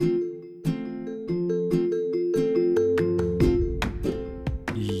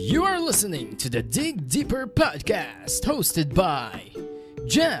listening to the Dig Deeper podcast hosted by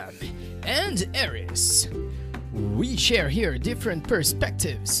Jam and Eris. We share here different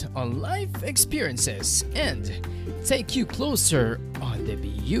perspectives on life experiences and take you closer on the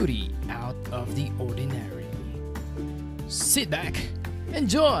beauty out of the ordinary. Sit back,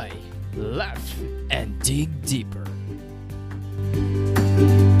 enjoy, laugh, and dig deeper.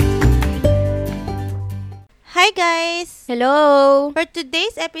 Hi guys! Hello! For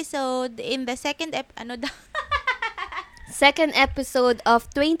today's episode, in the second Second episode of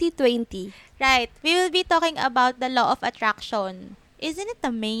 2020. Right, we will be talking about the law of attraction. Isn't it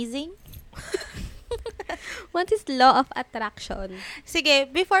amazing? What is law of attraction?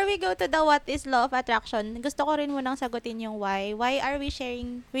 Sige, before we go to the what is law of attraction, gusto ko rin munang sagutin yung why. Why are we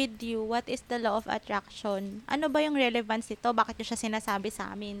sharing with you what is the law of attraction? Ano ba yung relevance nito? Bakit nyo siya sinasabi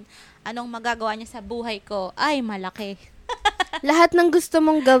sa amin? Anong magagawa niya sa buhay ko? Ay, malaki. Lahat ng gusto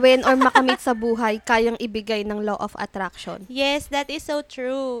mong gawin or makamit sa buhay, kayang ibigay ng law of attraction. Yes, that is so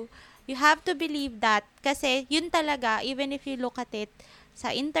true. You have to believe that. Kasi yun talaga, even if you look at it,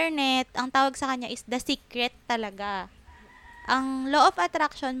 sa internet, ang tawag sa kanya is the secret talaga. Ang law of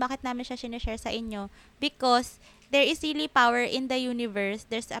attraction, bakit namin siya sinishare sa inyo? Because there is really power in the universe.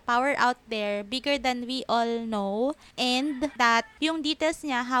 There's a power out there bigger than we all know. And that yung details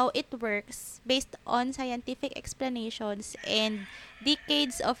niya, how it works, based on scientific explanations and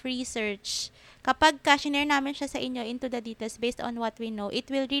decades of research, kapag ka-share namin siya sa inyo into the details based on what we know, it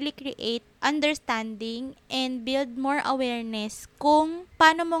will really create understanding and build more awareness kung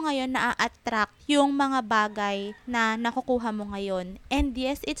paano mo ngayon na-attract yung mga bagay na nakukuha mo ngayon. And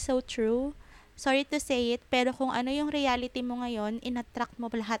yes, it's so true. Sorry to say it, pero kung ano yung reality mo ngayon, in-attract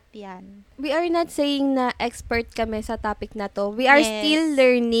mo lahat yan. We are not saying na expert kami sa topic na to. We are Yes. still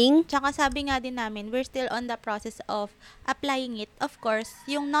learning. Tsaka sabi nga din namin, we're still on the process of applying it. Of course,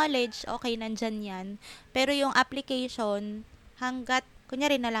 yung knowledge, okay, nandyan yan. Pero yung application, hanggat,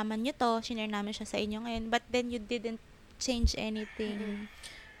 kunyari, nalaman nyo to, shinare namin siya sa inyo ngayon, but then you didn't change anything.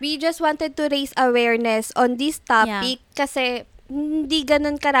 We just wanted to raise awareness on this topic kasi hindi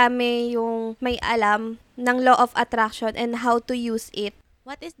ganun karami yung may alam ng law of attraction and how to use it.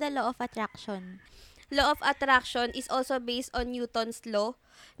 What is the law of attraction? Law of attraction is also based on Newton's law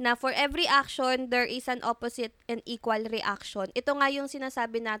na for every action, there is an opposite and equal reaction. Ito nga yung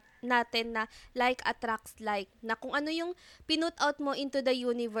sinasabi natin na like attracts like, na kung ano yung pinut out mo into the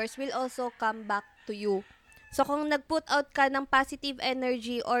universe will also come back to you. So, kung nag-put out ka ng positive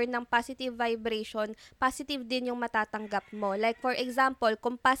energy or ng positive vibration, positive din yung matatanggap mo. Like, for example,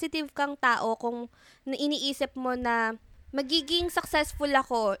 kung positive kang tao, kung iniisip mo na magiging successful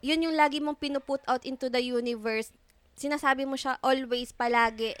ako, yun yung lagi mong pinuput out into the universe, sinasabi mo siya always,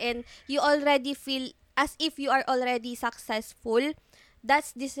 palagi, and you already feel as if you are already successful,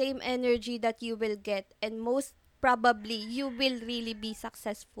 that's the same energy that you will get, and most probably, you will really be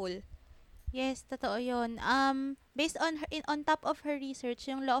successful. Yes, totoo yun. Based on on top of her research,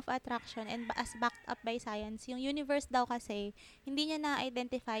 yung law of attraction and as backed up by science, yung universe daw kasi, hindi niya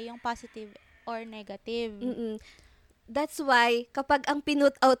na-identify yung positive or negative. That's why, kapag ang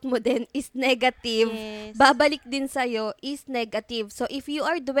pinut out mo din is negative, Yes. babalik din sa'yo is negative. So, if you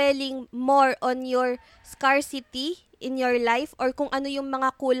are dwelling more on your scarcity in your life or kung ano yung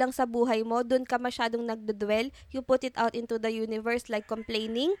mga kulang sa buhay mo, dun ka masyadong nagdudwell, you put it out into the universe like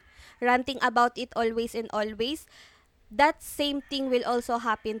complaining, ranting about it always and always, that same thing will also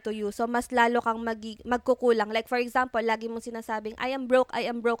happen to you. So, mas lalo kang magkukulang. Like, for example, lagi mong sinasabing, I am broke, I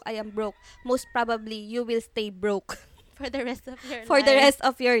am broke, I am broke. Most probably, you will stay broke. For the rest of your life. For the rest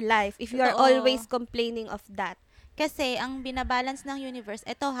of your life. If you are Totoo. always complaining of that. Kasi, ang binabalance ng universe,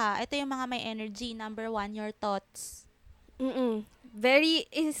 ito yung mga may energy. Number 1, your thoughts.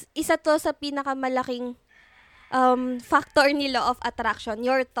 Isa to sa pinakamalaking factor ni law of attraction.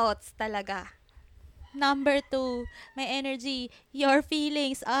 Your thoughts talaga. Number 2, may energy. Your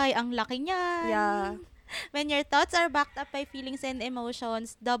feelings. Ay, ang laki niyan. Yeah. When your thoughts are backed up by feelings and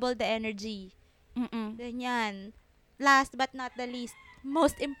emotions, double the energy. Ganyan. Last but not the least,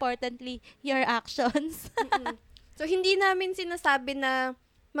 most importantly, your actions. So, hindi namin sinasabi na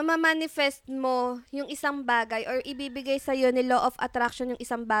mamamanifest mo yung isang bagay or ibibigay sa'yo ni law of attraction yung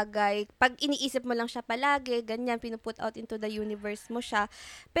isang bagay. Pag iniisip mo lang siya palagi, ganyan, pinuput out into the universe mo siya.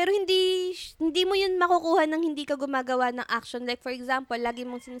 Pero hindi mo yun makukuha nang hindi ka gumagawa ng action. Like, for example, lagi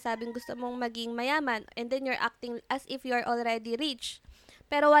mong sinasabing gusto mong maging mayaman and then you're acting as if you're already rich.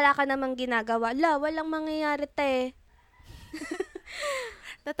 Pero wala ka namang ginagawa. Walang mangyayari, te.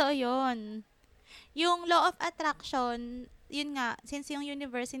 Totoo yun. Yung law of attraction, yun nga, since yung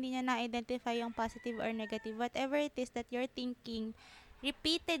universe hindi niya na-identify yung positive or negative, whatever it is that you're thinking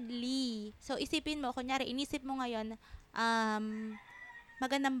repeatedly. So, isipin mo, kunyari, inisip mo ngayon,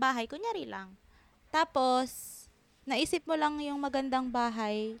 magandang bahay, kunyari lang. Tapos, naisip mo lang yung magandang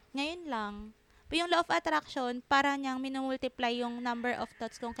bahay, ngayon lang. Pero yung law of attraction, para niyang minumultiply yung number of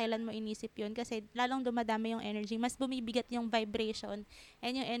thoughts kung kailan mo inisip yun kasi lalong dumadami yung energy. Mas bumibigat yung vibration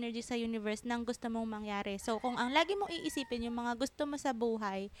and yung energy sa universe ng gusto mong mangyari. So, kung ang lagi mong iisipin yung mga gusto mo sa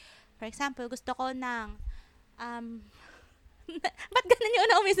buhay, for example, gusto ko ng ba't ganun yung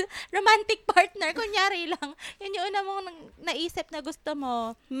una umisip? Romantic partner, kunyari lang. Yun yung una mong naisip na gusto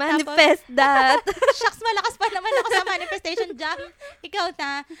mo. Manifest that. Shucks, malakas pa naman ako sa manifestation jam. Ikaw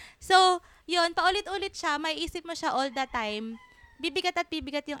na. So, yun, paulit-ulit siya, may isip mo siya all the time. Bibigat at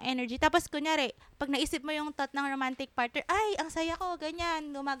bibigat yung energy. Tapos, kunyari, pag naisip mo yung thought ng romantic partner, ay, ang saya ko, ganyan,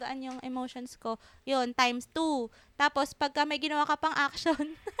 gumagaan yung emotions ko. Yun, times 2. Tapos, pagka may ginawa ka pang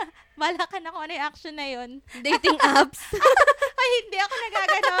action, bala ka na kung ano yung action na yun. Dating apps. Ay, hindi ako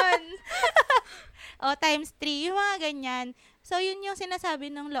nagaganon. O, times 3, yung mga ganyan. So, yun yung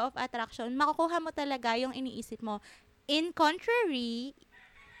sinasabi ng law of attraction. Makukuha mo talaga yung iniisip mo. In contrary,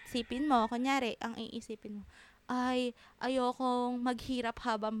 isipin mo, kunyari, ang iisipin mo, ay, ayokong maghirap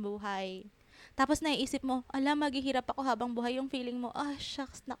habang buhay. Tapos naiisip mo, maghihirap ako habang buhay. Yung feeling mo,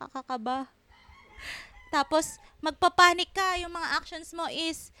 shucks, nakakakaba. Tapos, magpapanik ka. Yung mga actions mo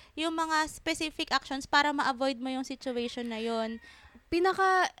is yung mga specific actions para ma-avoid mo yung situation na yun.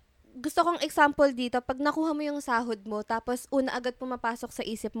 Gusto kong example dito, pag nakuha mo yung sahod mo, tapos una agad pumapasok sa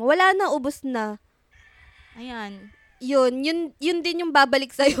isip mo, wala na, ubos na. Ayan. Yun din yung babalik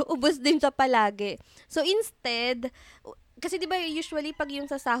sa'yo, ubos din siya palagi. So, instead, kasi di ba usually pag yung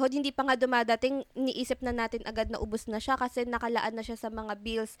sa sahod, hindi pa nga dumadating, niisip na natin agad na ubos na siya kasi nakalaan na siya sa mga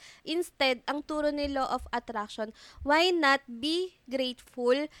bills. Instead, ang turo ni Law of Attraction, why not be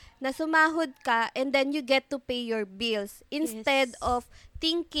grateful na sumahod ka and then you get to pay your bills instead of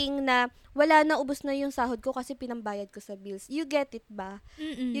thinking na wala na, ubos na yung sahod ko kasi pinambayad ko sa bills. You get it ba?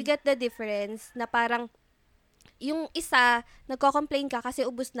 Mm-mm. You get the difference na parang yung isa, nagko-complain ka kasi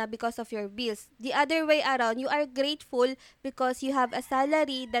ubos na because of your bills. The other way around, you are grateful because you have a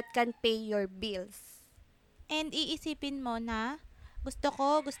salary that can pay your bills. And iisipin mo na, gusto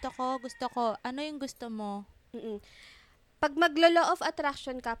ko. Ano yung gusto mo? Pag maglo-law of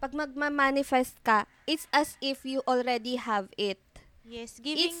attraction ka, pag magma-manifest ka, it's as if you already have it. Yes,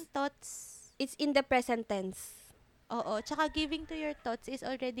 giving thoughts. It's in the present tense. Oo, tsaka giving to your thoughts is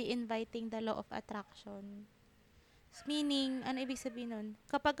already inviting the law of attraction. Meaning, ano ibig sabihin nun?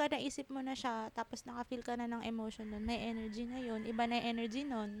 Kapag ka naisip mo na siya, tapos nakafeel ka na ng emotion nun, may energy na yun. Iba na yung energy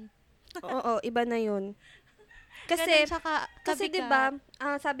nun. Oo, iba na yun. Ganun siya Kasi kabigat. 'di ba,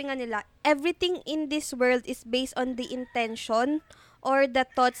 sabi nga nila, everything in this world is based on the intention or the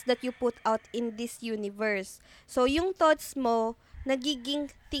thoughts that you put out in this universe. So, yung thoughts mo, nagiging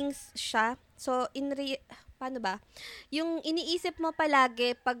things siya. So, paano ba? Yung iniisip mo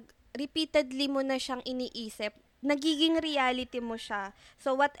palagi, pag repeatedly mo na siyang iniisip, nagiging reality mo siya.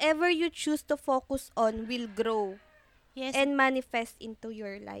 So, whatever you choose to focus on will grow Yes, and manifest into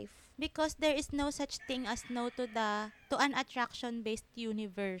your life. because there is no such thing as no to an attraction-based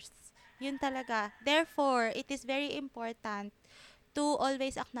universe. Yun talaga. Therefore, it is very important to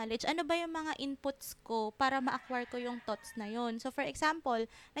always acknowledge ano ba yung mga inputs ko para ma-acquire ko yung thoughts na yun. So, for example,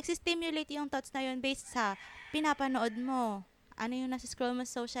 nagsistimulate yung thoughts na yun based sa pinapanood mo. Ano yung nasa-scroll mo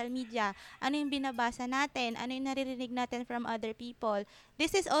sa social media? Ano yung binabasa natin? Ano yung naririnig natin from other people?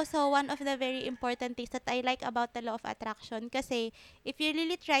 This is also one of the very important things that I like about the law of attraction kasi if you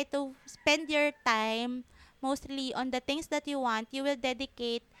really try to spend your time mostly on the things that you want, you will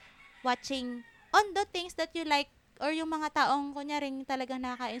dedicate watching on the things that you like or yung mga taong kunyaring talagang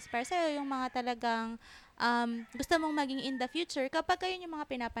nakaka-inspire sa'yo, yung mga talagang gusto mong maging in the future. Kapag kayo yung mga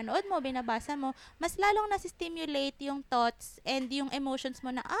pinapanood mo, binabasa mo, mas lalong nasi-stimulate yung thoughts and yung emotions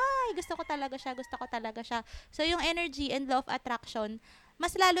mo na, gusto ko talaga siya. So, yung energy and law of attraction,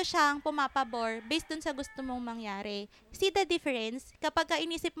 mas lalo siyang pumapabor based dun sa gusto mong mangyari. See the difference? Kapag ka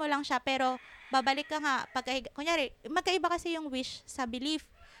inisip mo lang siya, pero babalik ka nga, kunyari, magkaiba kasi yung wish sa belief.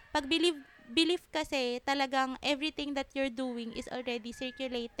 Pag belief kasi talagang everything that you're doing is already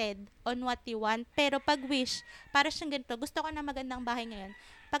circulated on what you want. Pero pag wish, para siyang ganito, gusto ko na magandang bahay ngayon.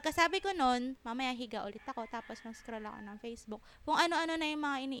 Pagkasabi ko nun, mamaya higa ulit ako, tapos mag-scroll ako ng Facebook. Kung ano-ano na yung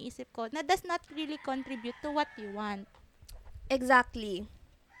mga iniisip ko na does not really contribute to what you want. Exactly.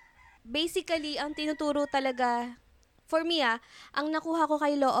 Basically, ang tinuturo talaga, for me ang nakuha ko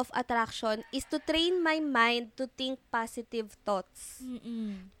kay Law of Attraction is to train my mind to think positive thoughts.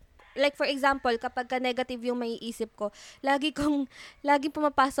 like for example, kapag ka negative yung maiisip ko, laging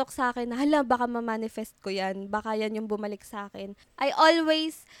pumapasok sa akin na, hala, baka ma-manifest ko yan. Baka yan yung bumalik sa akin. I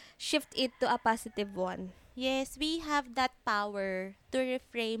always shift it to a positive one. Yes, we have that power to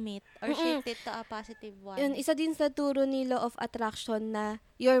reframe it or shift it to a positive one. Yun, isa din sa turo ni Law of Attraction na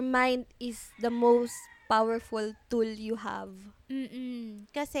your mind is the most powerful tool you have.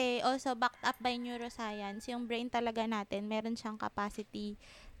 Kasi also backed up by neuroscience, yung brain talaga natin, meron siyang capacity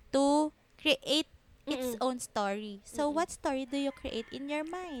to create its own story. So, what story do you create in your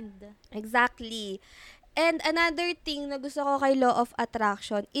mind? Exactly. And another thing na gusto ko kay Law of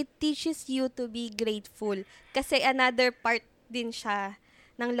Attraction, it teaches you to be grateful. Kasi another part din siya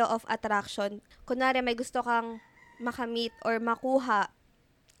ng Law of Attraction. Kunwari, may gusto kang makamit or makuha,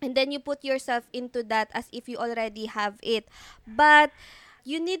 and then you put yourself into that as if you already have it. But,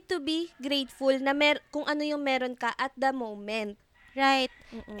 you need to be grateful na kung ano yung meron ka at the moment. Right.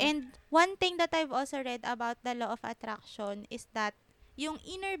 And one thing that I've also read about the Law of Attraction is that yung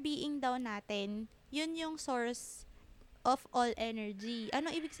inner being daw natin, yun yung source of all energy.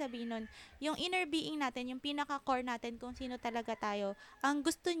 Ano ibig sabihin nun? Yung inner being natin, yung pinaka-core natin kung sino talaga tayo, ang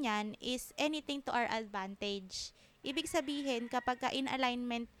gusto niyan is anything to our advantage. Ibig sabihin, kapag ka in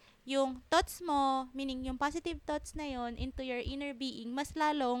alignment yung thoughts mo, meaning yung positive thoughts na yon into your inner being, mas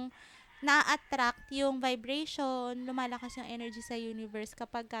lalong na-attract yung vibration, lumalakas yung energy sa universe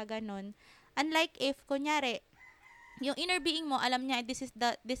kapag ka ganon. Unlike if, kunyari, yung inner being mo, alam niya,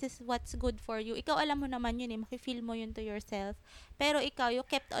 this is what's good for you. Ikaw alam mo naman yun maki-feel mo yun to yourself. Pero ikaw, you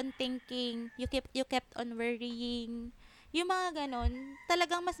kept on thinking, you kept on worrying. Yung mga ganon,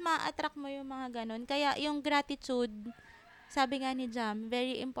 talagang mas ma-attract mo yung mga ganon. Kaya yung gratitude, sabi nga ni Jam,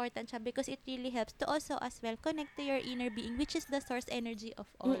 very important siya because it really helps to also as well connect to your inner being, which is the source energy of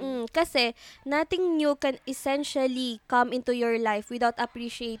all. Kasi nothing new can essentially come into your life without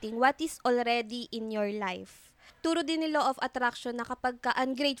appreciating what is already in your life. Turo din ni Law of Attraction na kapag ka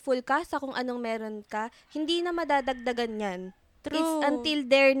ungrateful ka sa kung anong meron ka, hindi na madadagdagan yan. True. It's until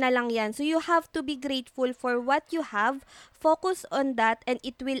there na lang yan. So you have to be grateful for what you have, focus on that, and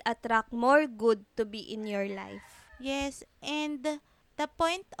it will attract more good to be in your life. Yes, and the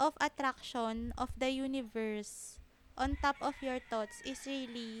point of attraction of the universe on top of your thoughts is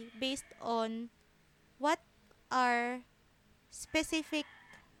really based on what are specific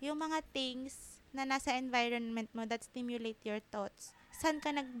yung mga things na nasa environment mo that stimulate your thoughts. Saan ka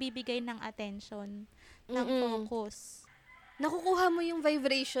nagbibigay ng attention, ng focus? Nakukuha mo yung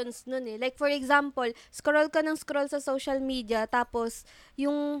vibrations nun eh. Like for example, scroll ka ng scroll sa social media, tapos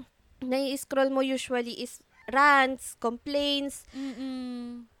yung nai-scroll mo usually is rants, complaints.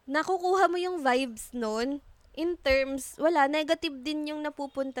 Nakukuha mo yung vibes nun. In terms, negative din yung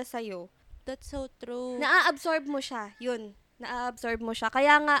napupunta sa'yo. That's so true. Na-absorb mo siya, yun. Na-absorb mo siya.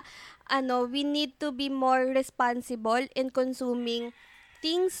 Kaya nga, we need to be more responsible in consuming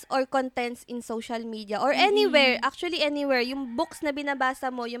things or contents in social media or anywhere, actually anywhere. Yung books na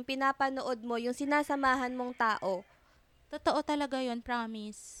binabasa mo, yung pinapanood mo, yung sinasamahan mong tao. Totoo talaga yun,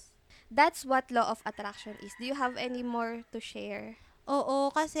 promise. That's what Law of Attraction is. Do you have any more to share?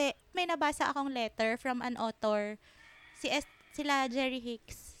 Oo, kasi may nabasa akong letter from an author. Sila Jerry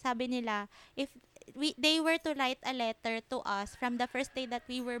Hicks, sabi nila, if they were to write a letter to us from the first day that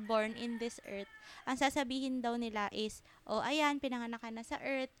we were born in this earth, ang sasabihin daw nila is, ayan, pinanganak ka na sa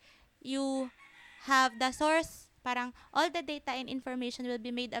earth, you have the source, parang all the data and information will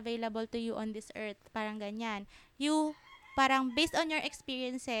be made available to you on this earth, parang ganyan. Parang based on your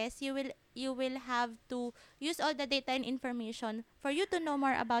experiences, you will have to use all the data and information for you to know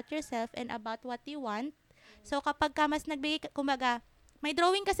more about yourself and about what you want. So kapag ka mas nagbigay, kumbaga, may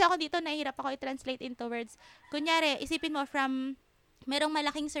drawing kasi ako dito, nahihirap ako i-translate into words. Kunyari, isipin mo merong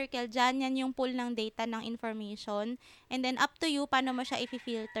malaking circle dyan, yan yung pool ng data ng information. And then up to you, paano mo siya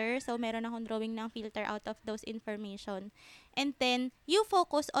i-filter. So meron akong drawing ng filter out of those information. And then, you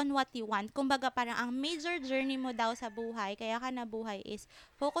focus on what you want. Kumbaga parang ang major journey mo daw sa buhay, kaya ka nabuhay is,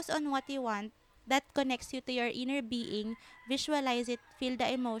 focus on what you want. That connects you to your inner being, visualize it, feel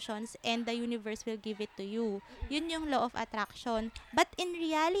the emotions, and the universe will give it to you. Yun yung law of attraction. But in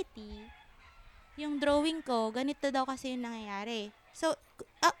reality, yung drawing ko, ganito daw kasi yung nangyayari. So,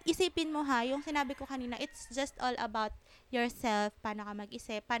 isipin mo yung sinabi ko kanina, it's just all about yourself, paano ka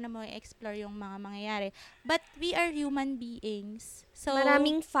mag-isip, paano mo i-explore yung mga mangyayari. But we are human beings. So,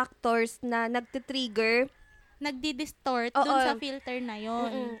 maraming factors na nagtitrigger, nagdi-distort dun sa filter na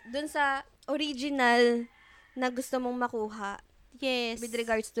yon. Dun sa original na gusto mong makuha. Yes. with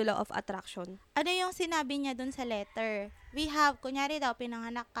regards to law of attraction. Ano yung sinabi niya dun sa letter? We have, kunyari daw,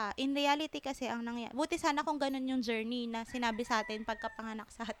 pinanganak ka. In reality kasi ang nangyari, buti sana kung ganun yung journey na sinabi sa atin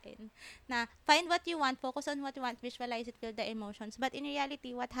pagkapanganak sa atin. Na, find what you want, focus on what you want, visualize it, feel the emotions. But in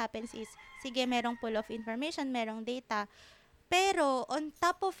reality, what happens is, sige, merong pool of information, merong data. Pero, on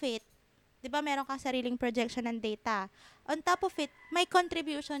top of it, di ba meron kang sariling projection ng data. On top of it, may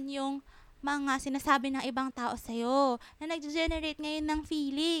contribution yung mga sinasabi ng ibang tao sa'yo na nag-generate ngayon ng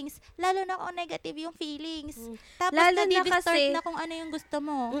feelings. Lalo na kung negative yung feelings. Tapos Lalo na nadi-distort kasi- na kung ano yung gusto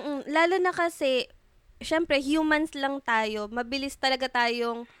mo. Lalo na kasi, syempre, humans lang tayo. Mabilis talaga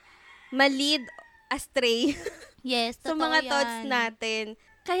tayong ma-lead astray Yes, sa totoo mga yan. thoughts natin.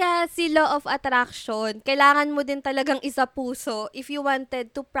 Kaya si law of attraction, kailangan mo din talagang isa puso if you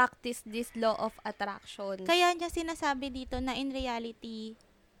wanted to practice this law of attraction. Kaya niya sinasabi dito na in reality,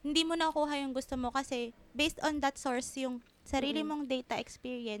 hindi mo nakuha yung gusto mo kasi based on that source, yung sarili mong data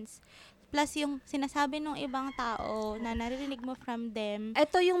experience, plus yung sinasabi ng ibang tao na naririnig mo from them,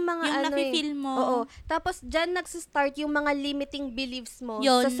 Ito yung mga yung ano nafe-feel mo. Oo. Tapos dyan nagsistart yung mga limiting beliefs mo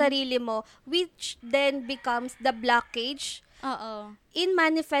Yun. sa sarili mo, which then becomes the blockage Oo. in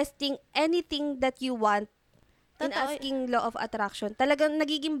manifesting anything that you want, in Totoo. asking law of attraction. Talagang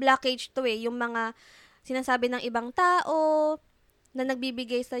nagiging blockage to yung mga sinasabi ng ibang tao na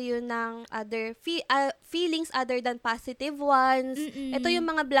nagbibigay sa iyo ng other feelings other than positive ones. Mm-mm. Ito yung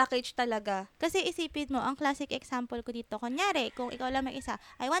mga blockage talaga. Kasi isipin mo, ang classic example ko dito, kunyari, kung ikaw lang mag-isa,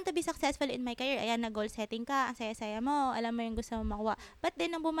 I want to be successful in my career, ayan, na goal setting ka, ang saya-saya mo, alam mo yung gusto mo makuha. But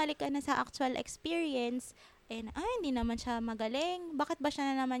then, nang bumalik ka na sa actual experience, hindi naman siya magaling, bakit ba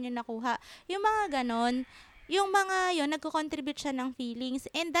siya na naman yung nakuha? Yung mga ganon, yung mga yun, nagko-contribute siya ng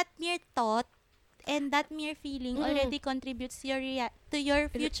feelings, and that mere thought, and that mere feeling already contributes to your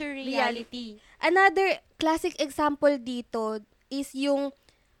future reality. Another classic example dito is yung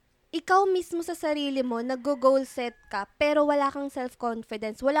ikaw mismo sa sarili mo, nag-goal set ka, pero wala kang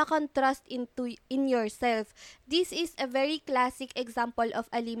self-confidence, wala kang trust in yourself. This is a very classic example of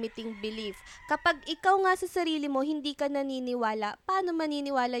a limiting belief. Kapag ikaw nga sa sarili mo, hindi ka naniniwala, paano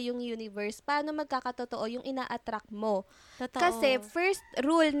maniniwala yung universe? Paano magkakatotoo yung ina-attract mo? Totoo. Kasi first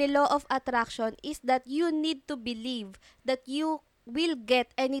rule ni law of attraction is that you need to believe that you will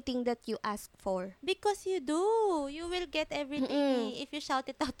get anything that you ask for. Because you do. You will get everything if you shout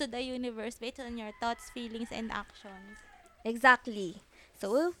it out to the universe based on your thoughts, feelings, and actions. Exactly.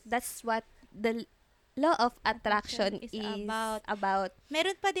 So, that's what the law of attraction Is is about. about.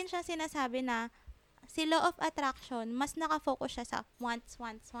 Meron pa din siya sinasabi na si law of attraction, mas nakafocus siya sa wants.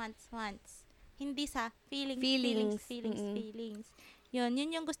 Hindi sa feelings. Feelings. Yun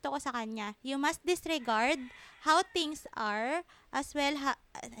yung gusto ko sa kanya. You must disregard how things are as well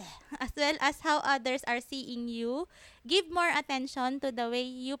as how others are seeing you. Give more attention to the way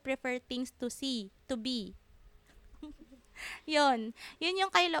you prefer things to be. Yun yung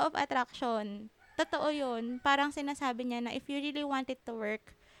kay law of attraction. Totoo yun. Parang sinasabi niya na if you really want it to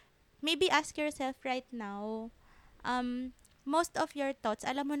work, maybe ask yourself right now, most of your thoughts,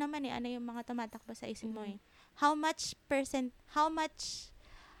 alam mo naman ano yung mga tumatakbo sa isip mo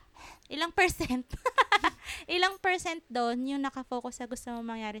ilang percent doon yung nakafocus sa gusto mo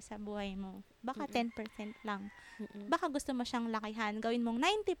mangyari sa buhay mo. Baka 10% lang. Baka gusto mo siyang lakihan. Gawin mong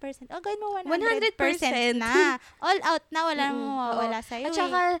 90%. O gawin mo 100% na. All out na. Wala nang mawawala sa'yo. At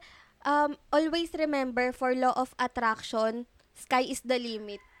saka, always remember for law of attraction, sky is the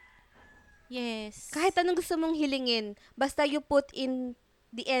limit. Yes. Kahit anong gusto mong hilingin, basta you put in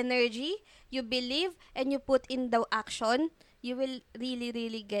the energy, you believe, and you put in the action, you will really,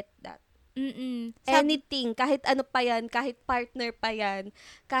 really get that. Anything, kahit ano pa yan, kahit partner pa yan,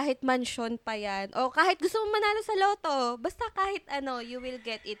 kahit mansion pa yan, o kahit gusto mong manalo sa loto, basta kahit ano, you will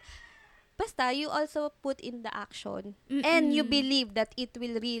get it. Basta, you also put in the action, and you believe that it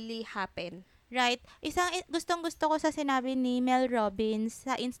will really happen. Right. Isang gustong-gusto ko sa sinabi ni Mel Robbins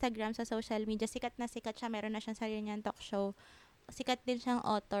sa Instagram, sa social media. Sikat na sikat siya. Meron na siyang sarili niyang talk show. Sikat din siyang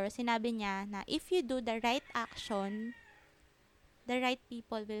author. Sinabi niya na if you do the right action, the right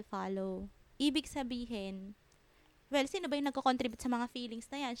people will follow. Ibig sabihin, well, sino ba yung nagko-contribute sa mga feelings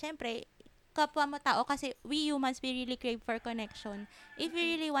na yan? Siyempre, kapwa mo tao kasi we humans, we really crave for connection. If you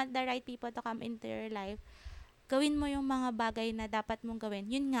really want the right people to come into your life, gawin mo yung mga bagay na dapat mong gawin.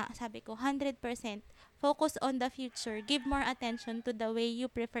 Yun nga, sabi ko, 100%. Focus on the future. Give more attention to the way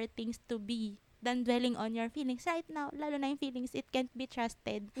you prefer things to be than dwelling on your feelings. Right now, lalo na yung feelings, it can't be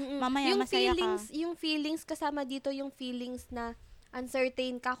trusted. Mamaya yung masaya feelings, ka. Yung feelings, kasama dito yung feelings na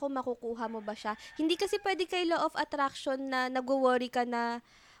uncertain ka kung makukuha mo ba siya. Hindi kasi pwede kay law of attraction na nagwo-worry ka na,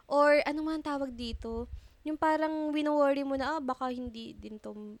 or ano man tawag dito, Yung parang wino-worry mo na, baka hindi din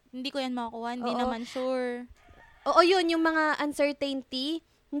to. Hindi ko yan makukuha, hindi Oo. naman sure. Oo, yun, yung mga uncertainty,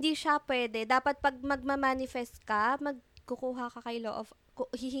 hindi siya pwede. Dapat pag magma-manifest ka, magkukuha ka kay law of,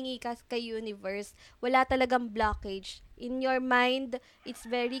 hihingi ka kay universe. Wala talagang blockage. In your mind, it's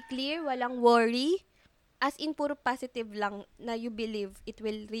very clear, walang worry. As in, puro positive lang na you believe it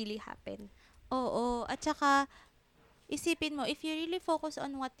will really happen. Oo, at saka, isipin mo, if you really focus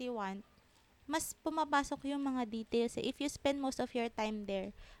on what you want, mas pumapasok yung mga details. If you spend most of your time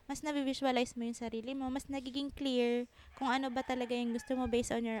there, mas nabivisualize mo yung sarili mo, mas nagiging clear kung ano ba talaga yung gusto mo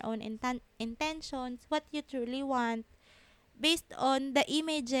based on your own intentions, what you truly want, based on the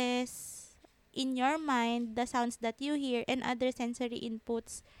images in your mind, the sounds that you hear, and other sensory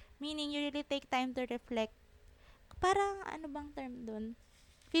inputs. Meaning, you really take time to reflect. Parang, ano bang term dun?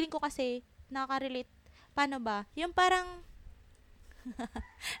 Feeling ko kasi, nakaka-relate. Paano ba? Yung parang,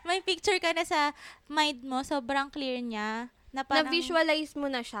 may picture ka na sa mind mo, sobrang clear niya, na parang, Na-visualize mo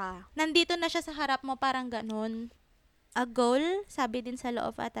na siya. nandito na siya sa harap mo, parang ganun. A goal, sabi din sa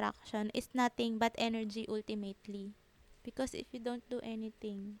law of attraction, is nothing but energy ultimately. Because if you don't do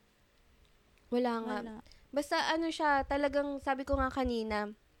anything, Wala nga. wala. Basta ano siya, talagang sabi ko nga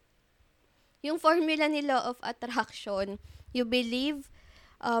kanina, yung formula ni law of attraction, you believe,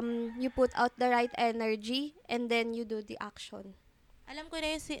 you put out the right energy, and then you do the action. Alam ko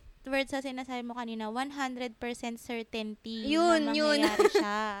na yung words na sinasabi mo kanina, 100% certainty Yun, na yun. mangyayari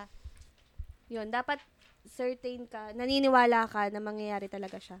siya. Yun, dapat certain ka, naniniwala ka na mangyayari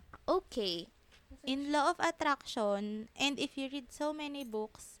talaga siya. Okay. In law of attraction, and if you read so many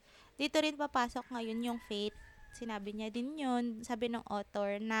books, dito rin papasok ngayon yung fate. Sinabi niya din yun, sabi ng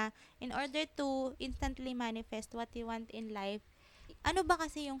author, na in order to instantly manifest what you want in life, ano ba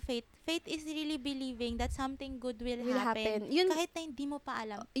kasi yung faith? Faith is really believing that something good will happen. Yun, Kahit na hindi mo pa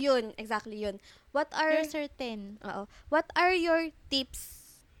alam. yun, exactly yun. What are, You're certain. what are your tips?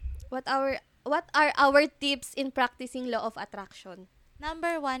 What are our tips in practicing law of attraction?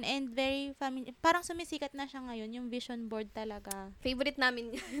 Number one, and very familiar, parang sumisikat na siya ngayon, yung vision board talaga. Favorite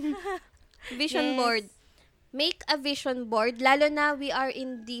namin yan. Vision Yes. board. Make a vision board. Lalo na we are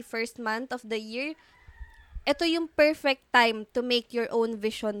in the first month of the year. Ito yung perfect time to make your own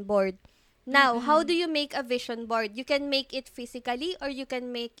vision board. Now, how do you make a vision board? You can make it physically or you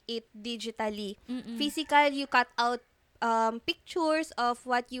can make it digitally. Physical, you cut out pictures of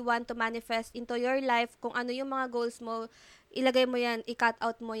what you want to manifest into your life. Kung ano yung mga goals mo, ilagay mo yan, i-cut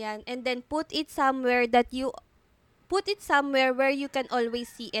out mo yan. And then put it somewhere where you can always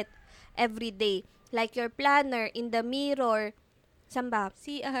see it every day. Like your planner, in the mirror. Saan ba?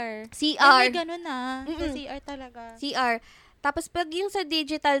 CR. CR. Ay, may ganun na. Sa Mm-mm. CR talaga. CR. Tapos pag yung sa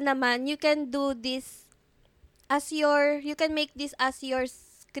digital naman, you can do this you can make this as your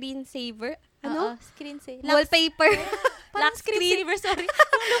screensaver. Ano? Oo, screensaver. Wallpaper. Parang Lock screen. screensaver, sorry.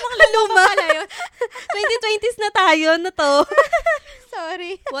 Luma pala yun. 2020s na tayo na to.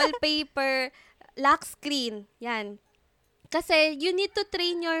 Sorry. Wallpaper, lock screen. Yan. Kasi you need to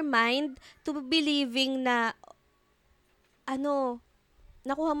train your mind to believing na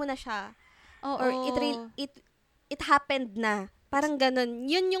nakuha mo na siya. Oo. Or it happened na. Parang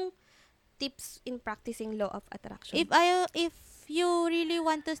ganun. Yun yung tips in practicing law of attraction. If you really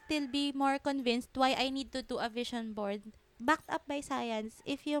want to still be more convinced why I need to do a vision board, backed up by science,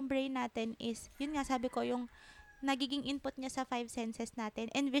 if yung brain natin is, yun nga sabi ko, yung nagiging input niya sa 5 senses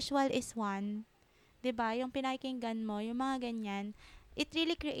natin, and visual is one, 'di ba? Yung pinakinggan mo, yung mga ganyan, it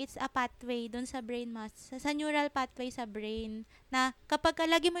really creates a pathway dun sa brain mo, sa neural pathway sa brain, na kapag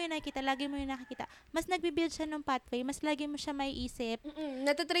lagi mo yung nakikita, mas nagbi-build siya ng pathway, mas lagi mo siya may isip.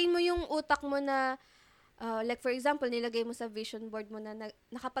 Natatrain mo yung utak mo na, like for example, nilagay mo sa vision board mo na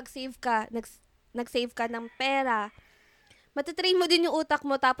nakapag-save ka, nag-save ka ng pera. Matatrain mo din yung utak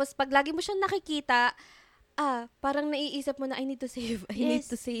mo, tapos pag lagi mo siyang nakikita, parang naiisip mo na, I need to save. Yes.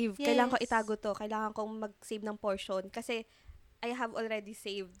 Kailangan ko itago to. Kailangan kong mag-save ng portion. Kasi, I have already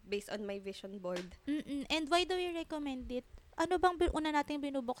saved based on my vision board. And why do we recommend it? Ano bang una nating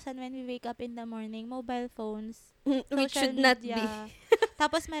binubuksan when we wake up in the morning? Mobile phones. Which social should not be. media.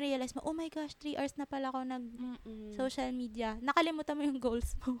 Tapos ma-realize mo, oh my gosh, 3 hours na pala ako social media. Nakalimutan mo yung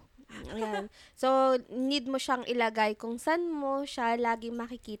goals mo. Ayan. So, need mo siyang ilagay kung saan mo siya lagi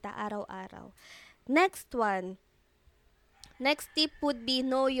makikita araw-araw. Next one. Next tip would be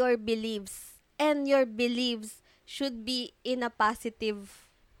know your beliefs. And your beliefs should be in a positive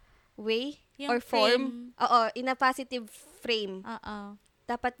way Yung or form. Oo, in a positive frame. Oo.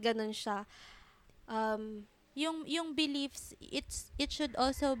 Dapat ganun siya. Yung beliefs, it should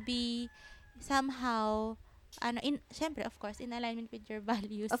also be somehow, syempre, of course, in alignment with your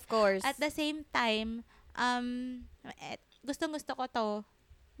values. Of course. At the same time, Gustong-gusto ko to.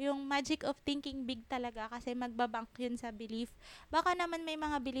 Yung magic of thinking big talaga kasi magbabank yun sa belief. Baka naman may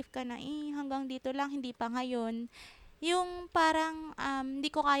mga belief ka na, hanggang dito lang, hindi pa ngayon. Yung parang, hindi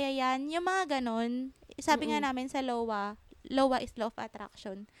ko kaya yan. Yung mga ganon. Sabi nga namin sa LOA is law of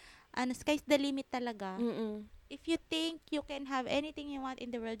attraction. Sky's the limit talaga. Mm-mm. If you think you can have anything you want in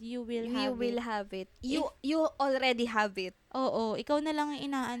the world, you will You have will it. have it. You already have it. Oo, ikaw na lang ang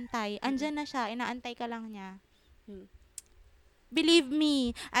inaantay. Andyan na siya, inaantay ka lang niya. Mm. Believe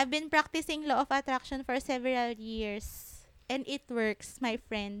me, I've been practicing law of attraction for several years. And it works, my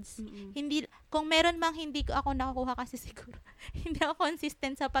friends. Mm-mm. Hindi, kung meron mang hindi ko ako nakukuha kasi siguro, hindi ako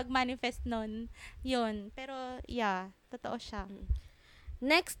consistent sa pag-manifest nun. Yun. Pero, yeah, totoo siya.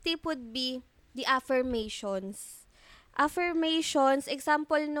 Next tip would be the affirmations. Affirmations,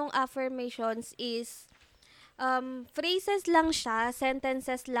 example nung affirmations is phrases lang siya,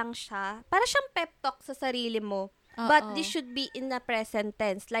 sentences lang siya. Para siyang pep talk sa sarili mo. But this should be in the present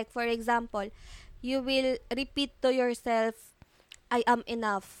tense. Like for example, you will repeat to yourself, I am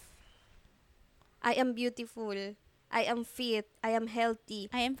enough. I am beautiful. I am fit. I am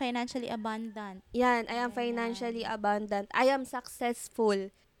healthy. I am financially abundant. Yan, I am financially abundant. I am successful.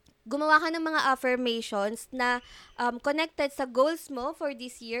 Gumawa ka ng mga affirmations na connected sa goals mo for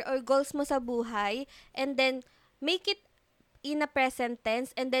this year or goals mo sa buhay, and then make it in a present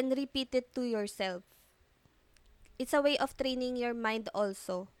tense and then repeat it to yourself. It's a way of training your mind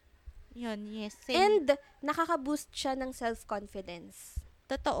also. Yun, yes. Same. And nakaka-boost siya ng self-confidence.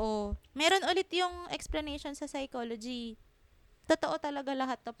 Totoo. Meron ulit yung explanation sa psychology. Totoo talaga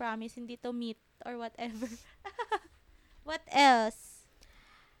lahat to, promise. Hindi to myth or whatever. What else?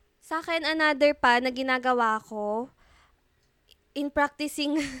 Sa akin, another pa na ginagawa ko in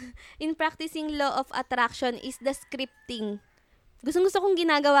practicing in practicing law of attraction is the scripting. Gusto kong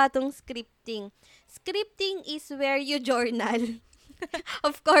ginagawa tong scripting. Scripting is where you journal.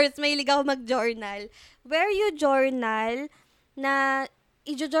 Of course, mahilig ako mag-journal. Where you journal na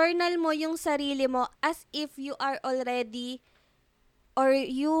i-journal mo yung sarili mo as if you are already or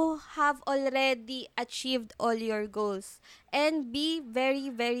you have already achieved all your goals. And be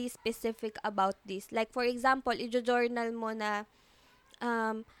very, very specific about this. Like, for example, i-journal mo na,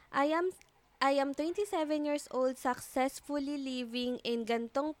 I am 27 years old, successfully living in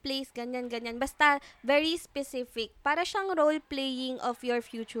gantong place, ganyan. Basta, very specific. Para siyang role-playing of your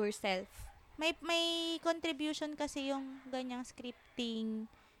future self. May contribution kasi yung ganyang scripting.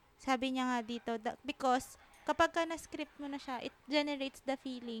 Sabi niya nga dito, because kapag ka na-script mo na siya, it generates the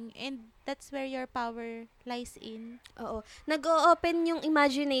feeling and that's where your power lies in. Oo. Nag-o-open yung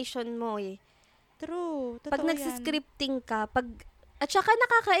imagination mo eh. True. Totoo Pag yan. nagsiscripting ka, at saka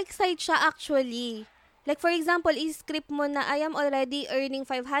nakaka-excite siya actually. Like for example, i-script mo na I am already earning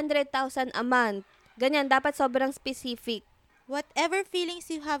 500,000 a month. Ganyan, dapat sobrang specific. Whatever feelings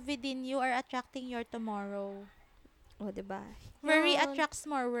you have within you are attracting your tomorrow. O, diba? Worry attracts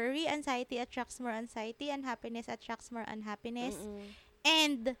more worry, anxiety attracts more anxiety, and happiness attracts more unhappiness. Mm-mm.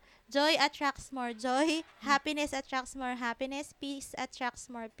 And joy attracts more joy, happiness attracts more happiness, peace attracts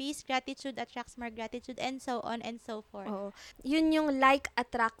more peace, gratitude attracts more gratitude, and so on and so forth. Oo. Yun yung like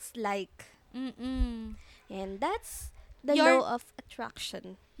attracts like. Mm-mm. And that's the Your- law of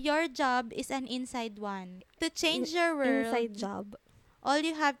attraction. Your job is an inside one. To change your world, Inside job. all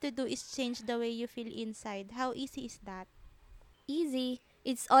you have to do is change the way you feel inside. How easy is that? Easy.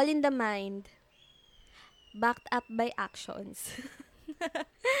 It's all in the mind. Backed up by actions.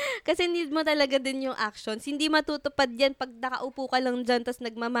 Kasi need mo talaga din yung actions. Hindi matutupad yan pag nakaupo ka lang dyan tapos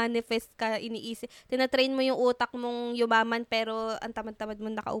nagmamanifest ka, iniisip. Tinatrain mo yung utak mong yumaman pero ang tamad-tamad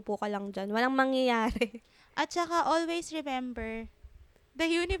mo nakaupo ka lang dyan. Walang mangyayari. At saka always remember, the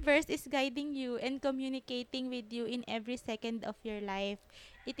universe is guiding you and communicating with you in every second of your life.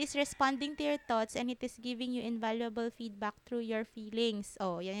 It is responding to your thoughts and it is giving you invaluable feedback through your feelings.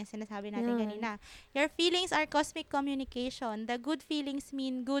 Oh, yan yung sinasabi natin Yan. kanina. Your feelings are cosmic communication. The good feelings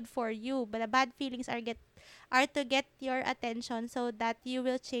mean good for you, but the bad feelings are to get your attention so that you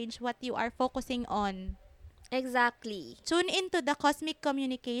will change what you are focusing on. Exactly. Tune into the cosmic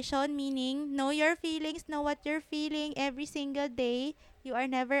communication, meaning know your feelings, know what you're feeling every single day. You are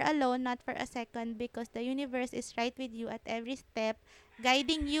never alone, not for a second, because the universe is right with you at every step,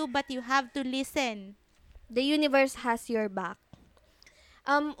 guiding you, but you have to listen. The universe has your back.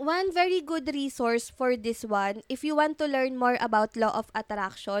 One very good resource for this one, if you want to learn more about law of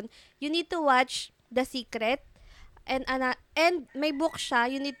attraction, you need to watch The Secret. And may book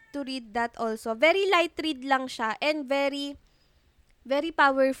siya, you need to read that also. Very light read lang siya and very very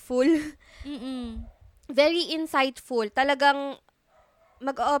powerful. Mm-mm. Very insightful. Talagang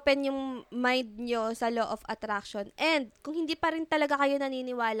mag-open yung mind nyo sa law of attraction. And kung hindi pa rin talaga kayo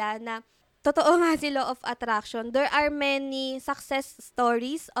naniniwala na totoo nga si law of attraction, there are many success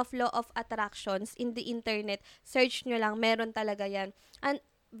stories of law of attractions in the internet. Search nyo lang, meron talaga yan. And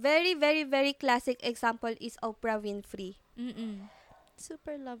very, very, very classic example is Oprah Winfrey.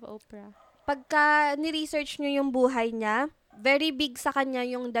 Super love Oprah. Pagka ni-research nyo yung buhay niya, very big sa kanya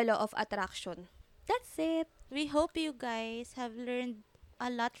yung the law of attraction. That's it. We hope you guys have learned a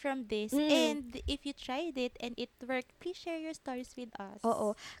lot from this. And if you tried it and it worked, please share your stories with us.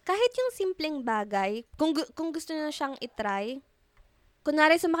 Oo. Kahit yung simpleng bagay, kung gusto nyo siyang itry,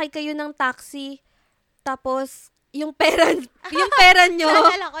 kunwari sumakay kayo ng taxi, tapos yung pera nyo,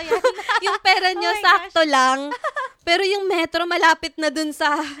 Naalala ko yan. yung pera nyo Oh my sakto lang, pero yung metro malapit na dun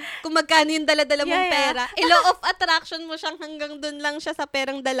sa kung magkano yung dala-dala mong pera. Law of attraction mo siyang hanggang dun lang siya sa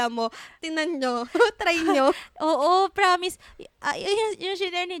perang dala mo. Tingnan nyo. Try nyo. Oo, promise. Yung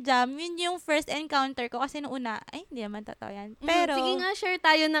share ni Jam, yun yung first encounter ko. Kasi nung una, hindi naman totoo yan. Pero, Sige nga, share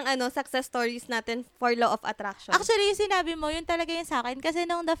tayo ng success stories natin for law of attraction. actually, yung sinabi mo, yun talaga yung sa akin. Kasi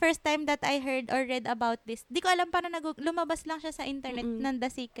nung the first time that I heard or read about this, di ko alam paano lumabas lang siya sa internet ng The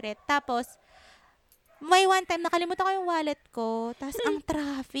Secret. Tapos, may one time, nakalimutan ko yung wallet ko. Tapos, ang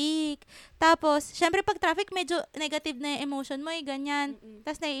traffic. Tapos, syempre, pag traffic, medyo negative na yung emotion mo, ganyan.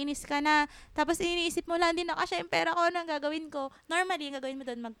 Tapos, naiinis ka na. Tapos, iniisip mo lang, hindi na kasya yung pera ko, anong gagawin ko. Normally, yung gagawin mo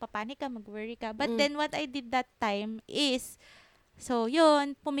doon, magpapanik ka, mag-worry ka. But then, what I did that time is, so,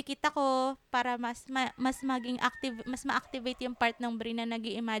 yun, pumikit ako para mas maging active, mas ma-activate yung part ng brain na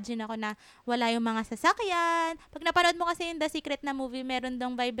nag-i-imagine ako na wala yung mga sasakyan. Pag napanood mo kasi yung The Secret na movie, meron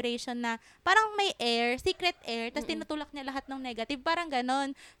dong vibration na parang may air, secret air, tapos tinutulak niya lahat ng negative, parang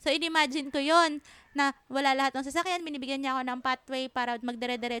ganon. So, in-imagine ko yun na wala lahat ng sasakyan, binibigyan niya ako ng pathway para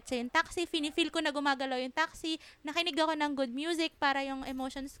magdire-diretso yung taxi, feel ko na gumagalaw yung taxi, nakinig ako ng good music para yung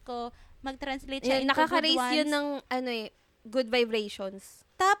emotions ko mag-translate siya into good ones. Nakaka-raise yun ng, good vibrations.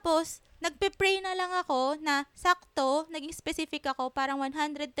 Tapos, nagpe-pray na lang ako na sakto, naging specific ako, parang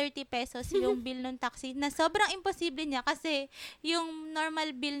 130 pesos yung bill ng taxi na sobrang imposible niya kasi yung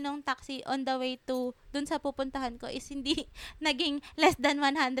normal bill ng taxi on the way to dun sa pupuntahan ko is hindi naging less than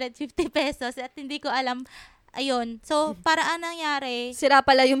 150 pesos at hindi ko alam. Ayun. So, para anong nangyari? Sira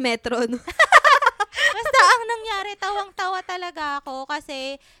pala yung metro, no? Basta ang nangyari, tawang-tawa talaga ako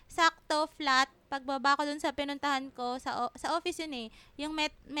kasi sakto, flat, pagbaba ko dun sa pinuntahan ko, sa office yun eh, yung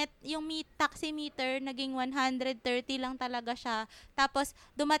taxi meter, naging 130 lang talaga siya. Tapos,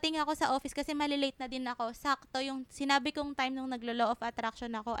 dumating ako sa office kasi malilate na din ako. Sakto, yung sinabi kong time nung naglo-law of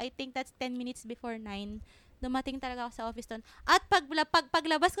attraction ako, I think that's 10 minutes before 9. Dumating talaga ako sa office doon. At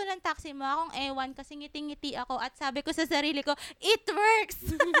paglabas ko ng taxi mo, akong ewan kasi ngiti-ngiti ako at sabi ko sa sarili ko, it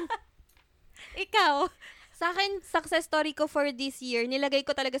works! Ikaw? Sa akin, success story ko for this year, nilagay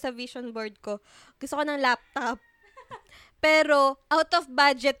ko talaga sa vision board ko. Gusto ko ng laptop. Pero, out of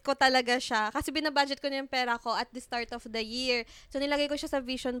budget ko talaga siya. Kasi binabudget ko na yung pera ko at the start of the year. So, nilagay ko siya sa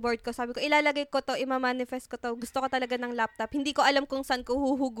vision board ko. Sabi ko, ilalagay ko to, imamanifest ko to. Gusto ko talaga ng laptop. Hindi ko alam kung saan ko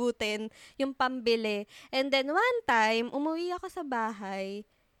huhugutin yung pambili. And then, one time, umuwi ako sa bahay.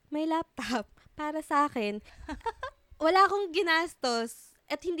 May laptop para sa akin. Wala akong ginastos.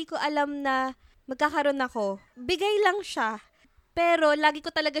 At hindi ko alam na magkakaroon ako. Bigay lang siya. Pero, lagi ko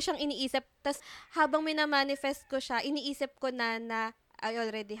talaga siyang iniisip. Tapos, habang minamanifest ko siya, iniisip ko na I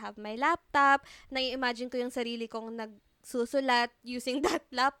already have my laptop. Nai-imagine ko yung sarili kong nagsusulat using that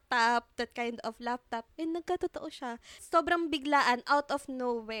laptop, that kind of laptop. And nagkatotoo siya. Sobrang biglaan, out of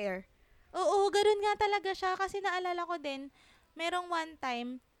nowhere. Oo, ganoon nga talaga siya. Kasi naalala ko din, merong one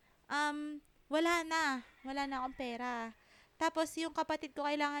time, wala na akong pera. Tapos, yung kapatid ko,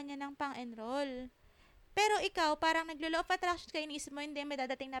 kailangan niya ng pang-enroll. Pero ikaw, parang naglo-law of attraction ka, iniisip mo, hindi, may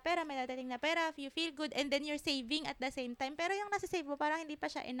dadating na pera, you feel good, and then you're saving at the same time. Pero yung nasa save mo, parang hindi pa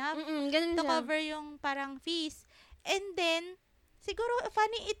siya enough to cover yung parang fees. And then, siguro,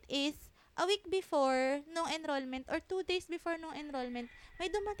 funny it is, a week before nung enrollment, or 2 days before nung enrollment,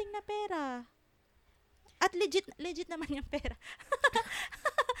 may dumating na pera. At legit naman yung pera.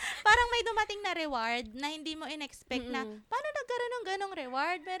 Parang may dumating na reward na hindi mo in-expect na, paano nagkaroon ng ganong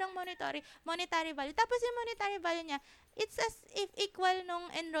reward? Merong monetary value. Tapos yung monetary value niya, it's as if equal nung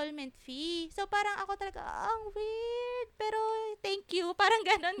enrollment fee. So parang ako talaga, ang weird. Pero thank you. Parang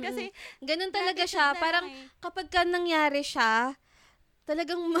ganon kasi. Ganon talaga siya. Parang kapag ka nangyari siya,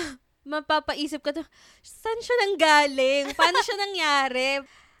 talagang mapapaisip ka, saan siya nanggaling? Paano siya nangyari?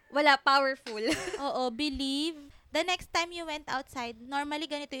 Wala, powerful. Oo, believe. The next time you went outside, normally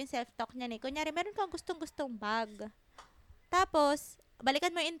ganito yung self-talk niya eh. Kunyari, meron kang gustong-gustong bag. Tapos,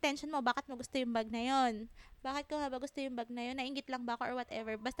 balikan mo yung intention mo, bakit mo gusto yung bag na yon. Bakit ko nga ba gusto yung bag na yon? Nainggit lang ba ako or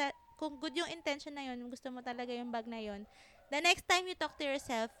whatever. Basta, kung good yung intention na yon, gusto mo talaga yung bag na yon. The next time you talk to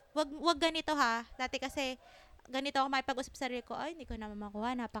yourself, wag ganito ha. Dati kasi, ganito ako makipag-usap sa sarili ko, ay, hindi ko naman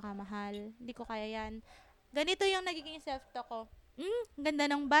makuha, napakamahal. Hindi ko kaya yan. Ganito yung nagiging self-talk ko. Ganda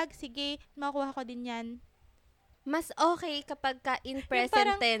ng bag, sige, makuha ko din yan. Mas okay kapag ka in present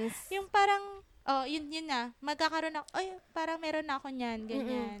parang- tense. Yung parang, yun na. Magkakaroon ako, ay, parang meron na ako niyan,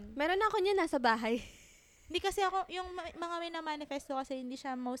 ganyan. Meron ako niya nasa bahay. Hindi kasi ako, yung mga minamanifesto kasi hindi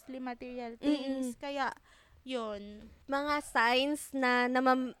siya mostly material things. Kaya, yun. Mga signs na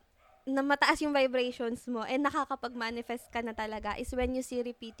mataas yung vibrations mo and nakakapag-manifest ka na talaga is when you see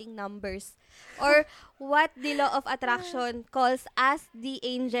repeating numbers or what the law of attraction calls as the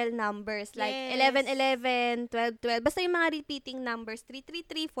angel numbers like Yes. 1111, 1212. Basta yung mga repeating numbers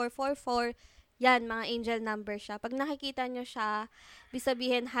 333, 444, yan mga angel numbers siya. Pag nakikita nyo siya,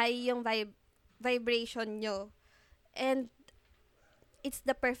 bisabihin high yung vibration nyo. And it's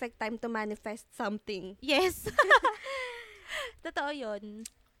the perfect time to manifest something. Yes. Totoo yun.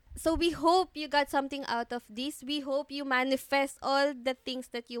 So we hope you got something out of this. We hope you manifest all the things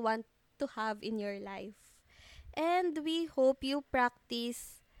that you want to have in your life. And we hope you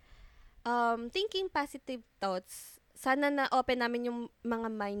practice thinking positive thoughts. Sana na-open namin yung mga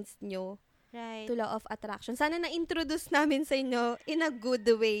minds nyo Right. to law of attraction. Sana na-introduce namin sa inyo in a good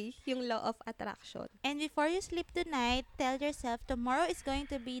way yung law of attraction. And before you sleep tonight, tell yourself, tomorrow is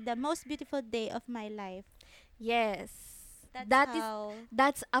going to be the most beautiful day of my life. Yes. That's how,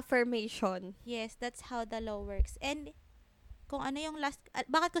 That's affirmation. yes, that's how the law works. And, kung ano yung last,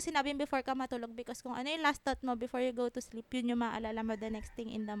 bakit ko sinabing before ka matulog? Because kung ano yung last thought mo before you go to sleep, yun yung maalala mo the next thing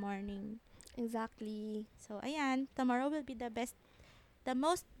in the morning. Exactly. So, ayan, tomorrow will be the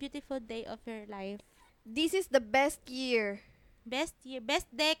most beautiful day of your life. This is the best year. Best year,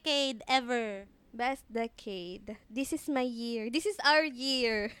 best decade ever. Best decade. This is my year. This is our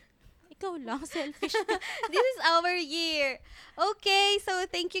year. Ikaw lang, selfish. This is our year. Okay, so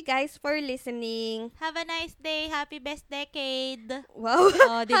thank you guys for listening. Have a nice day. Happy best decade. Wow.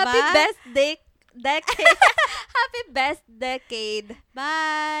 Oh, diba? Happy best decade. Happy best decade.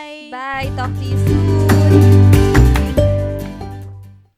 Bye. Bye. Talk to you soon.